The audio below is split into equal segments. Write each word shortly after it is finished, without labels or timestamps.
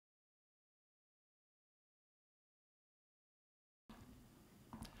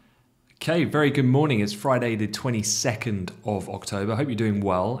Okay, very good morning. It's Friday the 22nd of October. I hope you're doing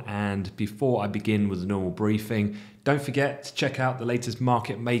well. And before I begin with the normal briefing, don't forget to check out the latest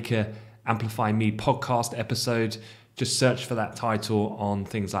Market Maker AmplifyME podcast episode. Just search for that title on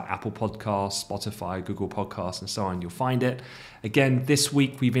things like Apple Podcasts, Spotify, Google Podcasts, and so on. You'll find it. Again, this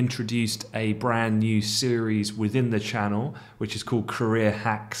week we've introduced a brand new series within the channel, which is called Career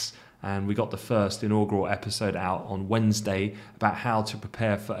Hacks. And we got the first inaugural episode out on Wednesday about how to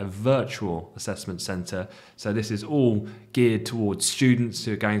prepare for a virtual assessment center. So this is all geared towards students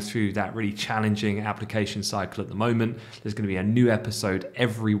who are going through that really challenging application cycle at the moment. There's going to be a new episode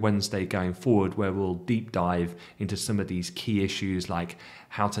every Wednesday going forward where we'll deep dive into some of these key issues like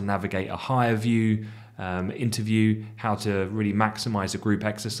how to navigate a higher view interview, how to really maximize a group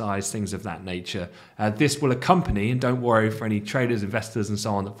exercise, things of that nature. This will accompany, and don't worry for any traders, investors and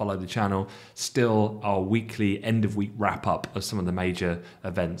so on that follow the channel, still our weekly end of week wrap up of some of the major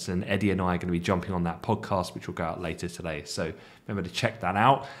events. And Eddie and I are going to be jumping on that podcast, which will go out later today. So remember to check that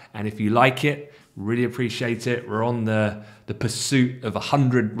out. And if you like it, really appreciate it. We're on the pursuit of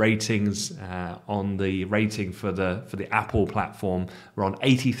 100 ratings on the rating for the Apple platform. We're on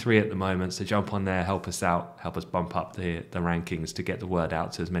 83 at the moment, so jump on there, help us out, help us bump up the rankings to get the word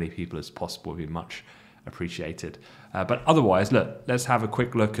out to as many people as possible. Would be much appreciated. But otherwise, look, let's have a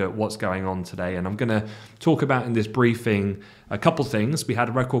quick look at what's going on today. And I'm going to talk about in this briefing a couple things. We had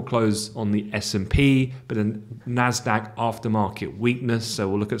a record close on the S&P, but a NASDAQ aftermarket weakness. So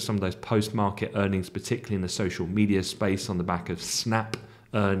we'll look at some of those post-market earnings, particularly in the social media space on the back of Snap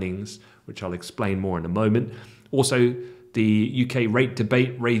earnings, which I'll explain more in a moment. Also, the UK rate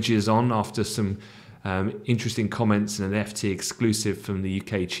debate rages on after some interesting comments and an FT exclusive from the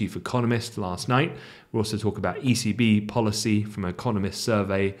UK chief economist last night. We'll also talk about ECB policy from an economist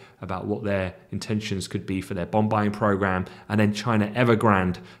survey about what their intentions could be for their bond buying program. And then China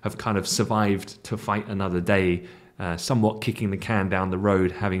Evergrande have kind of survived to fight another day, somewhat kicking the can down the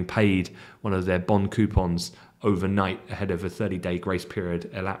road, having paid one of their bond coupons overnight ahead of a 30-day grace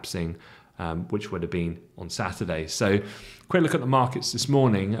period elapsing, which would have been on Saturday. So quick look at the markets this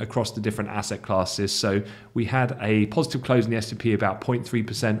morning across the different asset classes. So we had a positive close in the S&P, about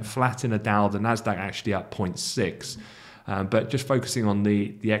 0.3%, flat in the Dow, the NASDAQ actually up 0.6%. But just focusing on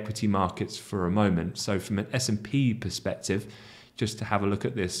the equity markets for a moment. So from an S&P perspective, just to have a look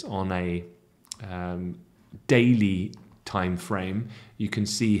at this on a daily time frame, you can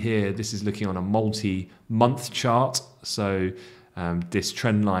see here, this is looking on a multi-month chart. So this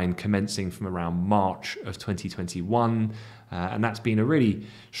trend line commencing from around March of 2021. And that's been a really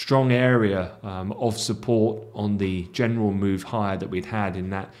strong area of support on the general move higher that we'd had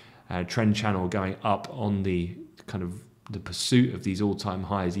in that trend channel going up on the kind of the pursuit of these all-time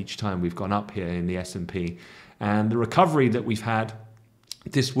highs each time we've gone up here in the S&P. And the recovery that we've had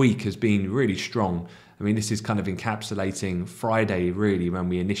this week has been really strong. I mean, this is kind of encapsulating Friday, really, when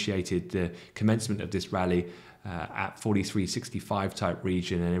we initiated the commencement of this rally at 43.65 type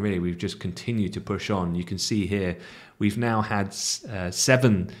region, and really we've just continued to push on. You can see here we've now had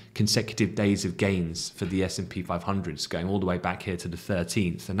 7 consecutive days of gains for the S&P 500s, going all the way back here to the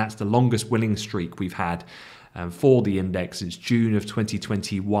 13th, and that's the longest winning streak we've had for the index since June of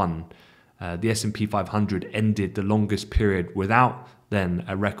 2021. The S&P 500 ended the longest period without then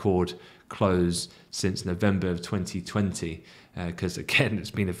a record close since November of 2020, because again,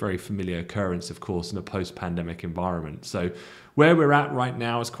 it's been a very familiar occurrence, of course, in a post-pandemic environment. So where we're at right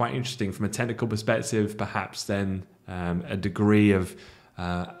now is quite interesting from a technical perspective, perhaps then a degree of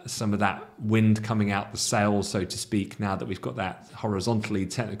some of that wind coming out the sails, so to speak, now that we've got that horizontally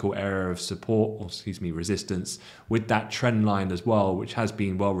technical area of support, or resistance, with that trend line as well, which has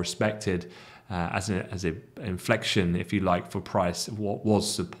been well respected as an inflection, if you like, for price of what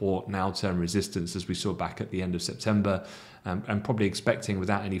was support, now turn resistance, as we saw back at the end of September, and probably expecting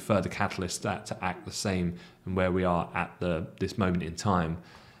without any further catalyst that to act the same and where we are at this moment in time.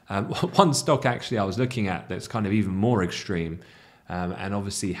 One stock actually I was looking at that's kind of even more extreme, and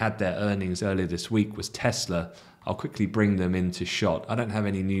obviously had their earnings earlier this week, was Tesla. I'll quickly bring them into shot. I don't have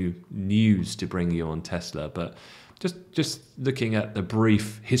any new news to bring you on Tesla, but just looking at the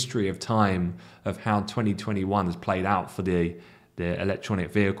brief history of time of how 2021 has played out for the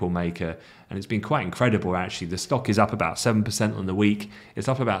electronic vehicle maker, and it's been quite incredible actually. The stock is up about 7% on the week. It's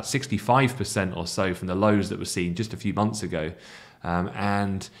up about 65% or so from the lows that were seen just a few months ago.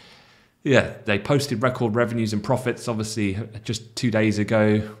 And yeah, they posted record revenues and profits. Obviously, just 2 days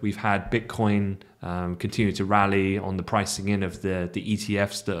ago, we've had Bitcoin continue to rally on the pricing in of the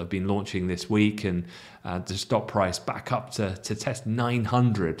ETFs that have been launching this week, and the stock price back up to test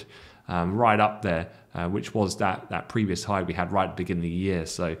 900, right up there, which was that previous high we had right at the beginning of the year.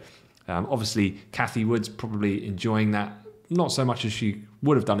 So Obviously, Cathie Wood's probably enjoying that, not so much as she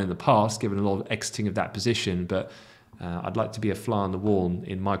would have done in the past, given a lot of exiting of that position, but I'd like to be a fly on the wall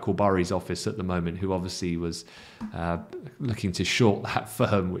in Michael Burry's office at the moment, who obviously was looking to short that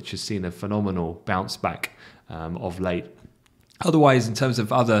firm, which has seen a phenomenal bounce back of late. Otherwise, in terms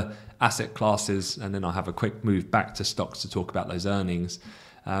of other asset classes, and then I'll have a quick move back to stocks to talk about those earnings.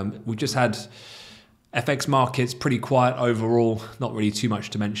 We've just had FX markets pretty quiet overall, not really too much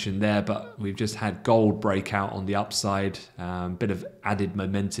to mention there, but we've just had gold break out on the upside, bit of added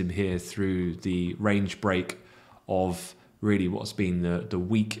momentum here through the range break of really what's been the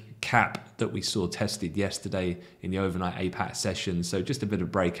weak cap that we saw tested yesterday in the overnight APAC session. So just a bit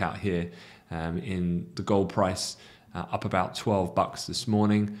of breakout here in the gold price, up about $12 this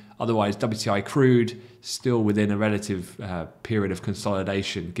morning. Otherwise, WTI crude still within a relative period of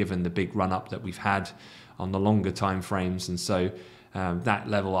consolidation, given the big run up that we've had on the longer time frames. And so that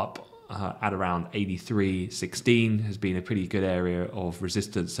level up at around 83.16 has been a pretty good area of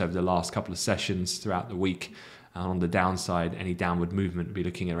resistance over the last couple of sessions throughout the week. On the downside, any downward movement would be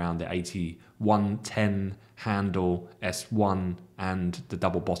looking around the 81.10 handle S1 and the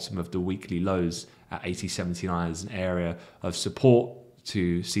double bottom of the weekly lows at 80.79 as an area of support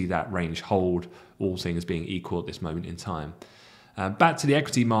to see that range hold, all things being equal at this moment in time. Back to the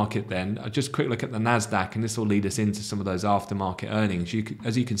equity market then, just a quick look at the NASDAQ, and this will lead us into some of those aftermarket earnings.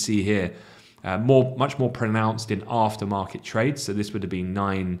 As you can see here, much more pronounced in aftermarket trades. So this would have been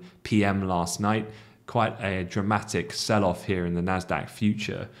 9 p.m. last night. Quite a dramatic sell-off here in the NASDAQ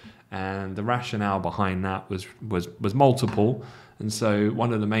future. And the rationale behind that was multiple. And so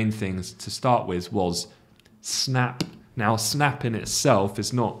one of the main things to start with was Snap. Now, Snap in itself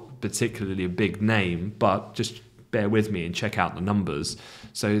is not particularly a big name, but just bear with me and check out the numbers.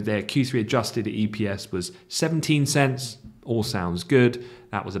 So their Q3 adjusted EPS was 17 cents. All sounds good.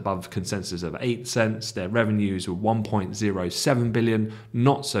 That was above consensus of 8 cents. Their revenues were 1.07 billion.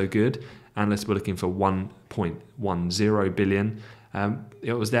 Not so good. Analysts were looking for 1.10 billion.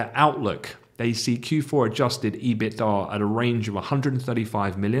 It was their outlook. They see Q4 adjusted EBITDA at a range of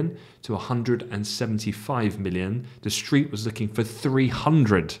 135 million to 175 million. The street was looking for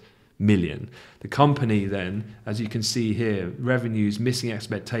 300 million. The company then, as you can see here, revenues missing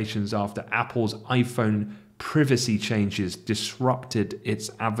expectations after Apple's iPhone privacy changes disrupted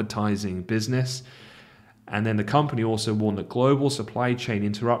its advertising business. And then the company also warned that global supply chain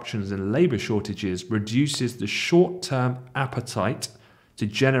interruptions and labor shortages reduces the short-term appetite to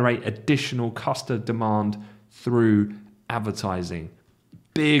generate additional customer demand through advertising.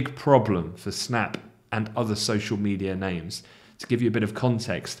 Big problem for Snap and other social media names. To give you a bit of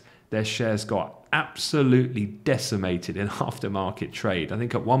context, their shares got absolutely decimated in aftermarket trade. I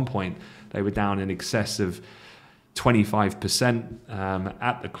think at one point they were down in excess of 25%.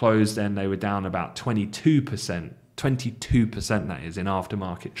 At the close then they were down about 22%. 22% that is in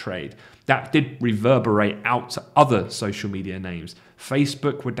aftermarket trade. That did reverberate out to other social media names.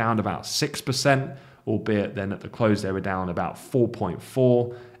 Facebook were down about 6%, albeit then at the close they were down about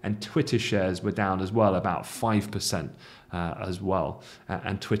 4.4%, and Twitter shares were down as well, about 5% as well.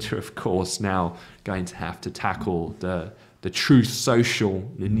 And Twitter, of course, now going to have to tackle the Truth Social,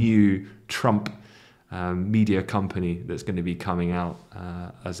 the new Trump media company that's going to be coming out,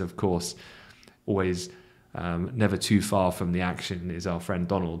 as of course, always never too far from the action is our friend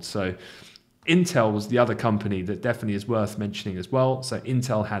Donald. So Intel was the other company that definitely is worth mentioning as well. So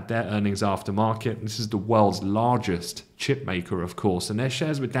Intel had their earnings after market. This is the world's largest chip maker, of course, and their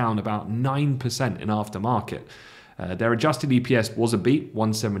shares were down about 9% in aftermarket. Their adjusted EPS was a beat,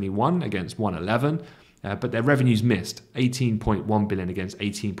 171 against 111. But their revenues missed, 18.1 billion against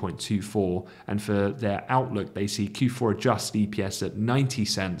 18.24, and for their outlook, they see Q4 adjusted EPS at 90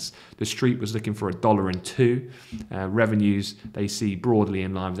 cents. The street was looking for $1.02. Revenues, they see broadly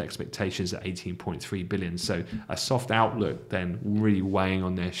in line with expectations at 18.3 billion. So a soft outlook then really weighing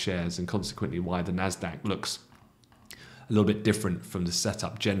on their shares, and consequently why the NASDAQ looks a little bit different from the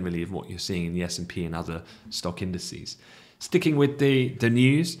setup generally of what you're seeing in the S&P and other stock indices. Sticking with the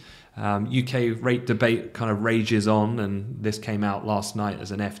news, UK rate debate kind of rages on, and this came out last night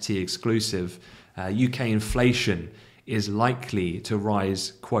as an FT exclusive. UK inflation is likely to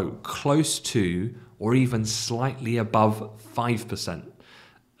rise, quote, close to or even slightly above 5%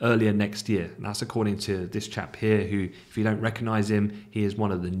 earlier next year. And that's according to this chap here, who, if you don't recognise him, he is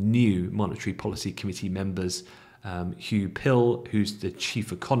one of the new Monetary Policy Committee members, Hugh Pill, who's the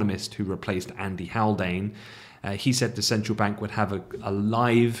chief economist who replaced Andy Haldane. He said the central bank would have a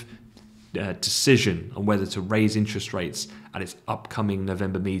live decision on whether to raise interest rates at its upcoming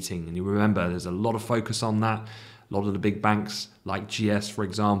November meeting. And you remember there's a lot of focus on that. A lot of the big banks like GS, for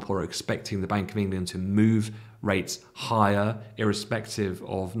example, are expecting the Bank of England to move rates higher, irrespective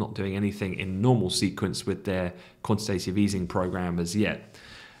of not doing anything in normal sequence with their quantitative easing program as yet.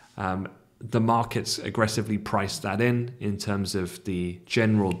 The markets aggressively priced that in terms of the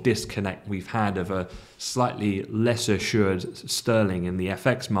general disconnect we've had of a slightly less assured sterling in the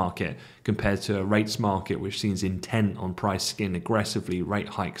FX market compared to a rates market which seems intent on pricing in aggressively rate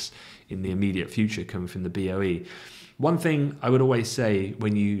hikes in the immediate future coming from the BOE. One thing I would always say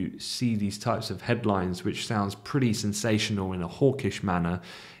when you see these types of headlines, which sounds pretty sensational in a hawkish manner,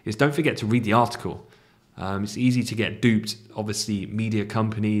 is don't forget to read the article. It's easy to get duped. Obviously, media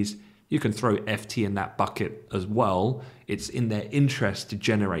companies, you can throw FT in that bucket as well. It's in their interest to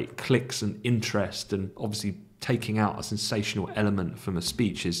generate clicks and interest, and obviously taking out a sensational element from a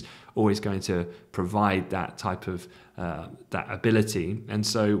speech is always going to provide that type of that ability. And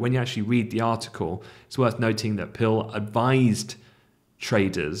so when you actually read the article, it's worth noting that Pill advised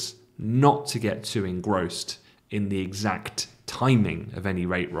traders not to get too engrossed in the exact timing of any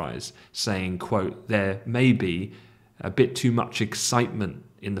rate rise, saying, quote, there may be a bit too much excitement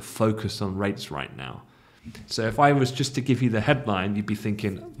in the focus on rates right now. So if I was just to give you the headline, you'd be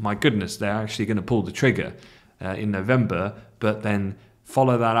thinking, my goodness, they're actually going to pull the trigger in November, but then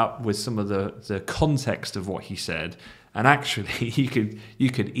follow that up with some of the context of what he said. And actually, you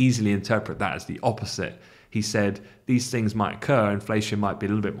could easily interpret that as the opposite. He said these things might occur, inflation might be a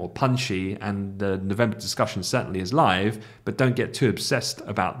little bit more punchy, and the November discussion certainly is live, but don't get too obsessed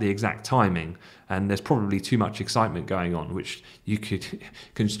about the exact timing. And there's probably too much excitement going on, which you could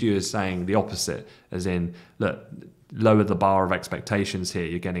construe as saying the opposite, as in, look, lower the bar of expectations here.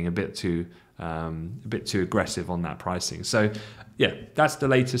 You're getting a bit too aggressive on that pricing. So, yeah, that's the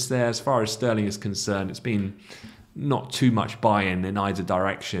latest there. As far as sterling is concerned, it's been not too much buy-in in either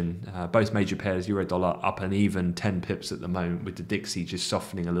direction. Both major pairs, euro dollar, up an even 10 pips at the moment, with the Dixie just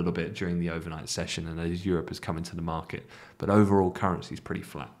softening a little bit during the overnight session and as Europe has come into the market. But overall, currency is pretty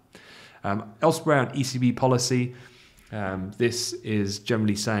flat. Elsewhere on ECB policy, this is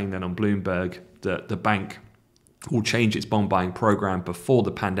generally saying then on Bloomberg that the bank will change its bond buying program before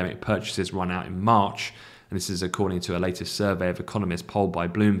the pandemic purchases run out in March. And this is according to a latest survey of economists polled by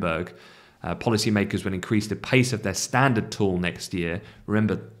Bloomberg. Policymakers will increase the pace of their standard tool next year.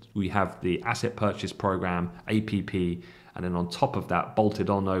 Remember, we have the asset purchase program, APP, and then on top of that, bolted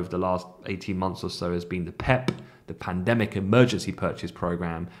on over the last 18 months or so has been the PEPP, the Pandemic Emergency Purchase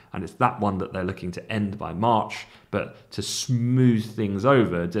Program, and it's that one that they're looking to end by March. But to smooth things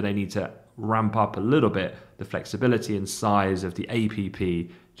over, do they need to ramp up a little bit the flexibility and size of the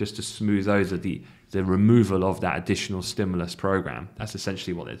APP just to smooth over the removal of that additional stimulus program? That's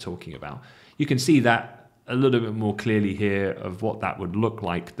essentially what they're talking about. You can see that a little bit more clearly here of what that would look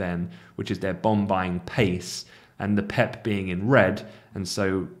like then, which is their bond buying pace and the PEPP being in red. And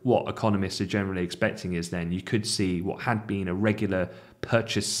so what economists are generally expecting is then you could see what had been a regular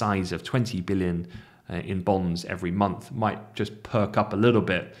purchase size of 20 billion in bonds every month might just perk up a little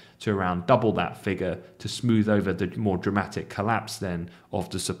bit to around double that figure to smooth over the more dramatic collapse then of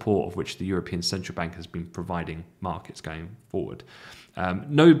the support of which the European Central Bank has been providing markets going forward.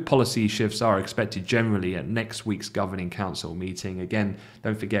 No policy shifts are expected generally at next week's Governing Council meeting. Again,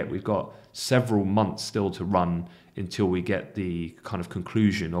 don't forget we've got several months still to run until we get the kind of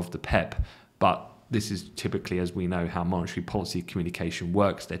conclusion of the PEPP, but this is typically, as we know, how monetary policy communication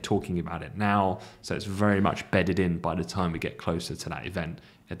works. They're talking about it now, so it's very much bedded in by the time we get closer to that event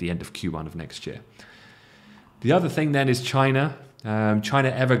at the end of Q1 of next year. The other thing then is China.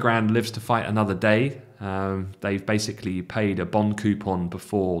 China Evergrande lives to fight another day. They've basically paid a bond coupon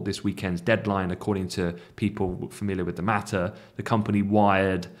before this weekend's deadline, according to people familiar with the matter. The company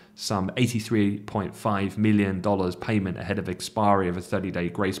wired some $83.5 million payment ahead of expiry of a 30-day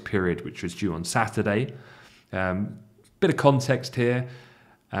grace period, which was due on Saturday. Bit of context here.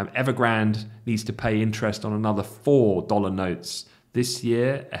 Evergrande needs to pay interest on another $4 notes this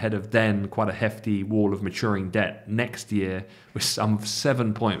year, ahead of then quite a hefty wall of maturing debt next year, with some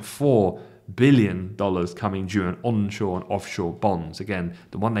 $7.4 billion coming due in onshore and offshore bonds. Again,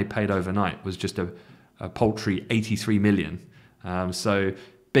 the one they paid overnight was just a paltry 83 million. So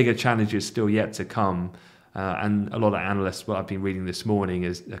bigger challenges still yet to come. And a lot of analysts, what I've been reading this morning,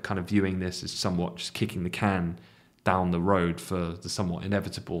 is kind of viewing this as somewhat just kicking the can down the road for the somewhat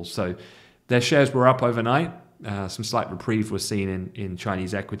inevitable. So their shares were up overnight. Some slight reprieve was seen in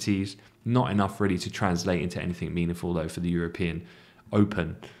Chinese equities. Not enough really to translate into anything meaningful, though, for the European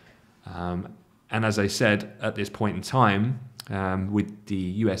Open. And as I said, at this point in time, with the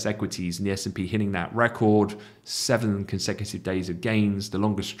US equities and the S&P hitting that record, 7 consecutive days of gains, the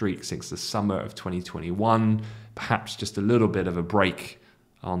longest streak since the summer of 2021, perhaps just a little bit of a break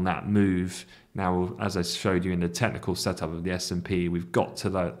on that move. Now, as I showed you in the technical setup of the S&P, we've got to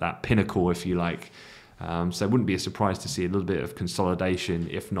that pinnacle, if you like. So it wouldn't be a surprise to see a little bit of consolidation,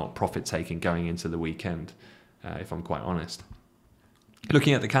 if not profit taking, going into the weekend, if I'm quite honest.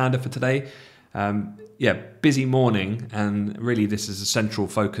 Looking at the calendar for today, busy morning, and really this is a central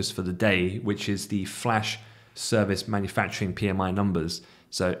focus for the day, which is the flash service manufacturing PMI numbers.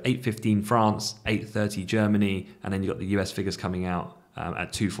 So 8:15 France, 8:30 Germany, and then you've got the US figures coming out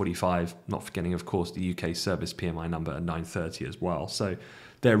at 2:45, not forgetting, of course, the UK service PMI number at 9:30 as well. So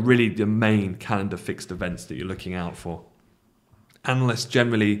they're really the main calendar fixed events that you're looking out for. Analysts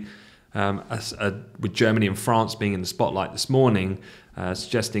generally, with Germany and France being in the spotlight this morning,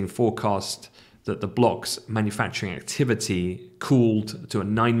 suggesting forecast that the bloc's manufacturing activity cooled to a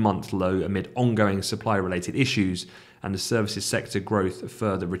 9-month low amid ongoing supply-related issues, and the services sector growth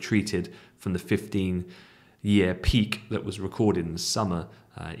further retreated from the 15-year peak that was recorded in the summer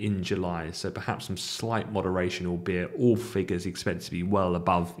in July. So perhaps some slight moderation, albeit all figures expected to be well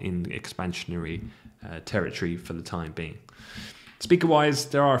above in expansionary territory for the time being. Speaker-wise,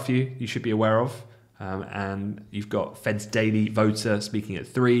 there are a few you should be aware of. And you've got Fed's daily voter speaking at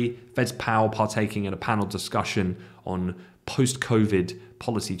 3, Fed's Powell partaking in a panel discussion on post-COVID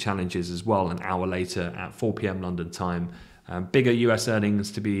policy challenges as well, an hour later at 4 p.m. London time. Bigger US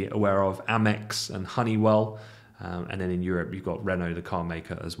earnings to be aware of, Amex and Honeywell. And then in Europe, you've got Renault, the car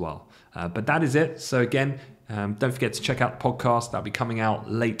maker, as well. But that is it. So again, don't forget to check out the podcast. That'll be coming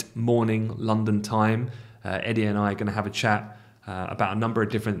out late morning London time. Eddie and I are going to have a chat about a number of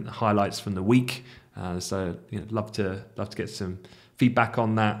different highlights from the week. So love to get some feedback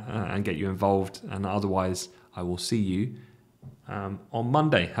on that and get you involved. And otherwise, I will see you on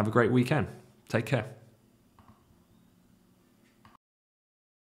Monday. Have a great weekend. Take care.